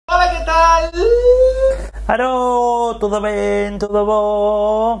Alô, tudo bem? Tudo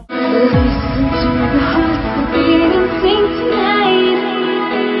bom?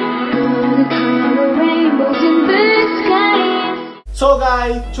 So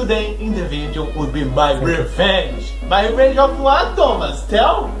guys, today in the video would be my revenge. My revenge of what, Thomas?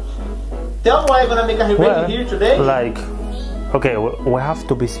 Tell why I'm gonna make a revenge here today? Like, okay, we have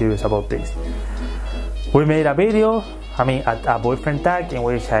to be serious about this. We made a video, a boyfriend tag, in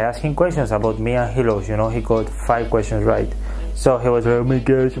which I asked him questions about me and he lost. You know, he got 5 questions right. So he was like, oh my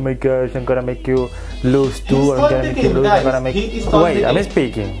gosh, I'm gonna make you lose too. I'm gonna make you lose. I'm gonna make you... Wait, I'm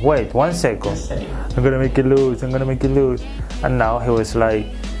speaking. Wait, 1 second. I'm gonna make you lose. I'm gonna make you lose. And now he was like,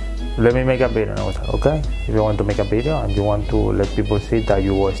 let me make a video. And I was like, okay, if you want to make a video and you want to let people see that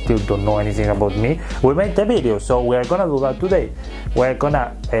you still don't know anything about me, we made the video. So we're gonna do that today. We're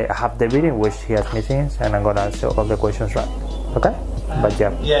gonna have the video in which he asked me things and I'm gonna answer all the questions right. Okay? But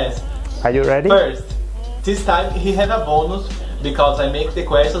yeah. Yes. Are you ready? First, this time he had a bonus because I make the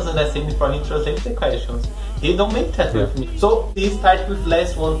questions and I send for him to translate the questions. He don't make that with me. So he starts with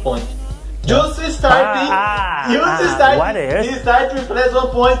less 1 point. Just starting. What is? He starts with less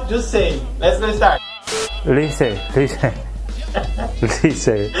 1 point. Just saying. Let's go start. Listen.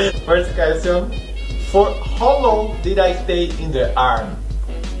 First question. For how long did I stay in the army?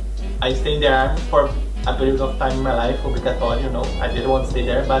 I stayed in the army for a period of time in my life, obligatory, you know. I didn't want to stay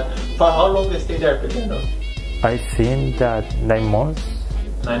there, but for how long I stayed there, pequeno? I think that 9 months.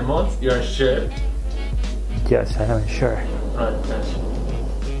 9 months? You are sure? Yes, I am sure.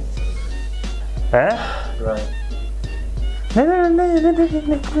 Right. Right.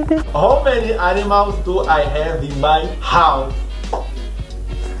 How many animals do I have in my house?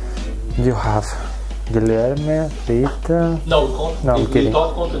 You have Guilherme, Rita... No, I'm kidding.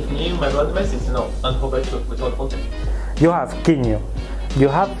 Without content me, my brother and my sister, no. And Roberto, without content. You have Quinho. You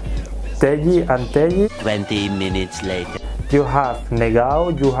have Teji and Teji. 20 minutes later. You have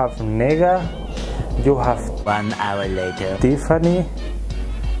Negao, you have Nega. You have 1 hour later. Tiffany.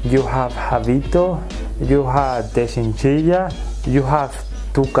 You have Javito. You have Desinchilla. You have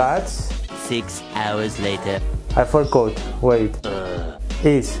 2 cats. 6 hours later. I forgot. Wait.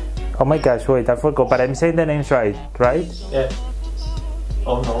 Oh my gosh, wait, I forgot. But I'm saying the names right? Yeah.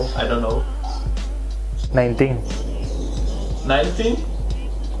 Oh no, I don't know. 19. 19?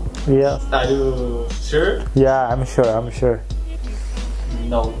 Yeah. Are you sure? Yeah, I'm sure.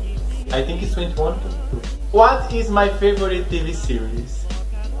 No. I think it's 21. What is my favorite TV series?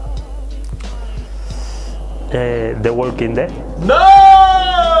 The Walking Dead? No!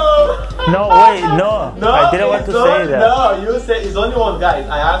 No, wait, no. I didn't want to say that. No, you say it's only one guy.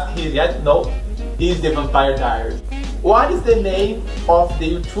 I asked him yet. No, he's the Vampire Diaries. What is the name of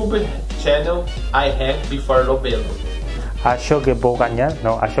the YouTube channel I had before Lobelo? Acho que puedo ganhar.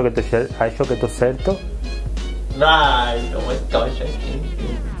 No, acho que tô certo. Right. Oh my gosh, I can't.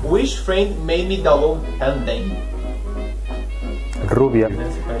 Which friend made me download Handem? Rubia.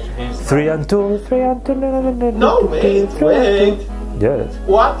 3 and 2. No, wait. Yes.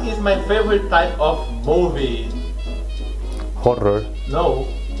 What is my favorite type of movie? Horror. No.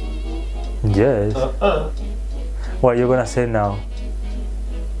 Yes. What are you gonna say now?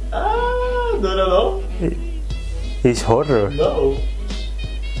 No. It's horror. No.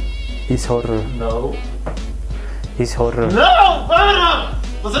 It's horror. No. It's horror. Não, para!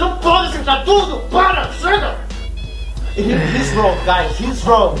 Você não pode acertar tudo! Para! Chega! He's wrong, guys. He's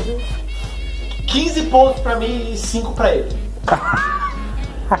wrong. 15 pontos pra mim e 5 pra ele.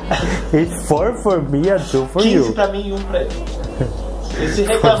 It's 4 for me and 2 for 15 you. 15 pra mim e 1 pra ele. E se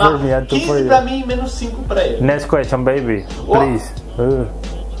reclamar, 15 pra mim e menos 5 pra ele. Next question, baby. Please.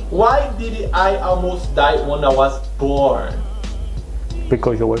 Why did I almost die when I was born?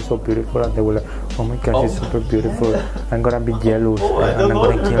 Because you were so beautiful and they were like, oh my gosh, she's super beautiful. I'm gonna be jealous and I'm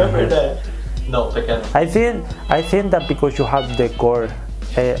gonna kill her. That. No, pequeno. I think that because you have the cord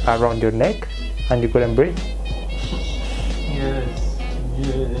around your neck and you couldn't breathe. Yes.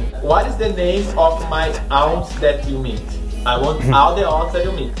 What is the name of my aunt that you meet? I want all the aunts that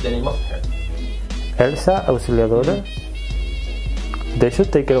you meet. The name of her. Elsa, Auxiliadora. They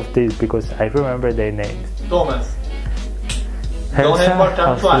should take care of this because I remember their names. Thomas. Elsa,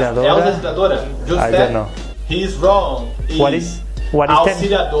 Auxiliadora. Elsa Auxiliadora? I don't know. He's wrong. What is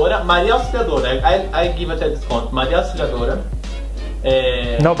Auxiliadora, Maria Auxiliadora. I give it a discount. Maria Auxiliadora.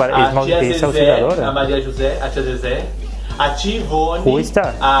 No, but it's Auxiliadora. A Maria José, a tia Zezé. A tia Ivone. Who is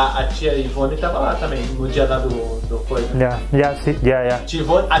that? A tia Ivone tava lá também, no dia lá do coisa. Yeah. Tia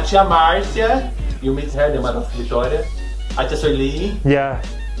Ivone, a tia Márcia. You meet her, the mother of Vitória. A tia Sueli.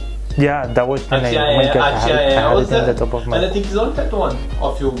 Yeah, that was the name. A tia Elsa. The top of my... And I think it's only that one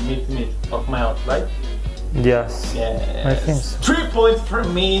of you meet of my house, right? Yes. Yes. I think so. 3 points for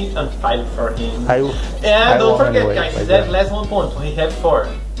me and 5 for him. And don't forget, guys, that last 1 point, we have 4.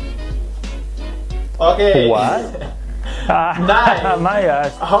 Okay. What? 9. My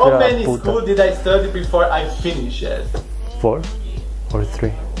ass. How many schools did I study before I finished it? 4 or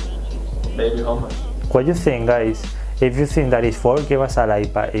 3? Baby, how much? What do you think, guys? If you think that is 4, give us a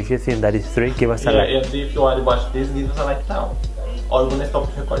like, but if you think that is 3, give us a like. And if you want to watch this, give us a like now. Or we're gonna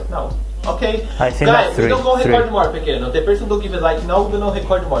stop the record now. Ok? I think guys, we don't go record 3. more, pequeno. The person don't give a like now, we don't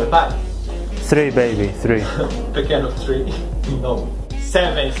record more. Bye. 3, baby, 3. Pequeno, 3. No.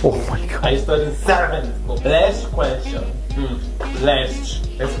 7. Oh my god. I studied 7. Last question. Last.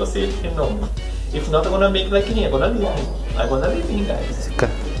 Let's go see if you know. If not, I'm gonna make like me. I'm gonna leave you guys.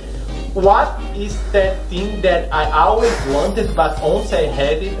 What is that thing that I always wanted, but once I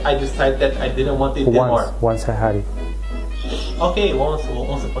had it, I decided that I didn't want it anymore? Once I had it. Okay, once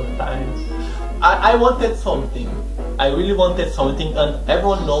upon a time. I wanted something. I really wanted something, and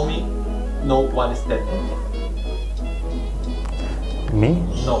everyone know what is that thing. Me?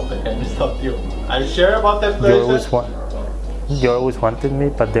 No, it's not you. Are you sure about that question? You always wanted me,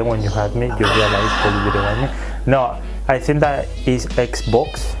 but then when you had me, you realized that you didn't want me. No, I think that is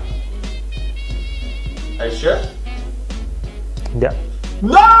Xbox. Are you sure? Yeah.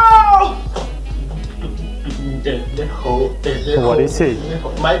 No! What is it?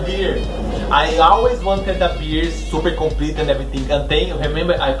 My beer. I always wanted a beer super complete and everything. And then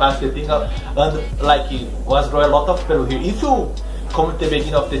remember I passed the thing up and like it was grow a lot of pelo here. If you come at the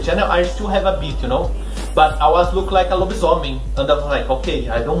beginning of the channel, I still have a bit, you know. But I was look like a lobisomem and I was like, okay,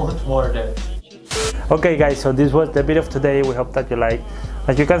 I don't want more there. Okay guys, so this was the video of today. We hope that you liked.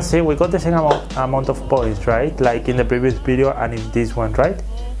 As you can see, we got the same amount of points, right? Like in the previous video and in this one, right?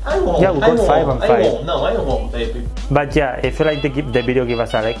 I won't. Yeah, we got 5 and 5. I won't. No, I won't, baby. But yeah, if you like the video, give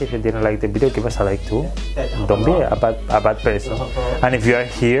us a like. If you didn't like the video, give us a like too. Don't be a bad person. And if you are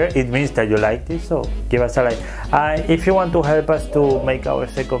here, it means that you like this, so give us a like. And if you want to help us to make our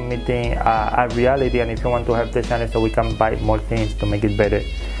second meeting a reality, and if you want to help the channel so we can buy more things to make it better,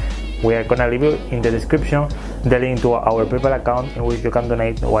 we are gonna leave you in the description the link to our PayPal account in which you can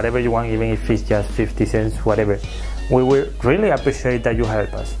donate whatever you want, even if it's just 50 cents, whatever. We will really appreciate that you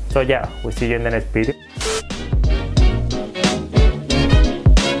help us. So yeah, we'll see you in the next video.